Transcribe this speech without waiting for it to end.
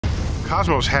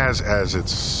Cosmos has as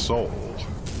its soul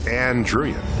Ann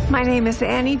Druyan. My name is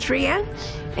Ann Druyan,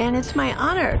 and it's my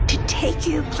honor to take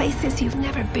you places you've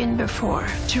never been before,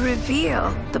 to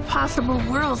reveal the possible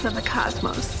worlds of the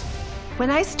cosmos. When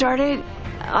I started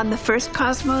on the first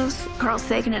Cosmos, Carl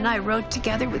Sagan and I wrote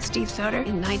together with Steve Soter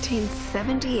in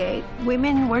 1978.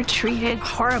 Women were treated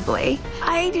horribly.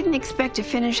 I didn't expect to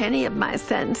finish any of my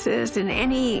sentences in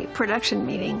any production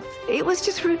meeting. It was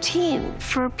just routine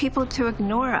for people to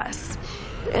ignore us.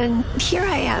 And here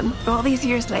I am, all these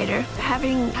years later,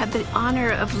 having had the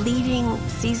honor of leading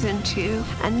season 2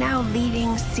 and now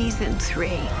leading season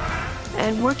 3.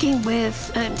 And working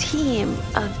with a team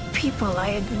of people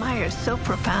I admire so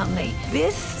profoundly.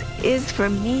 This is, for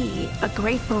me, a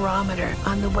great barometer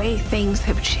on the way things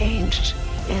have changed.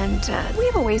 And we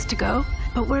have a ways to go,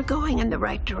 but we're going in the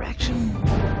right direction.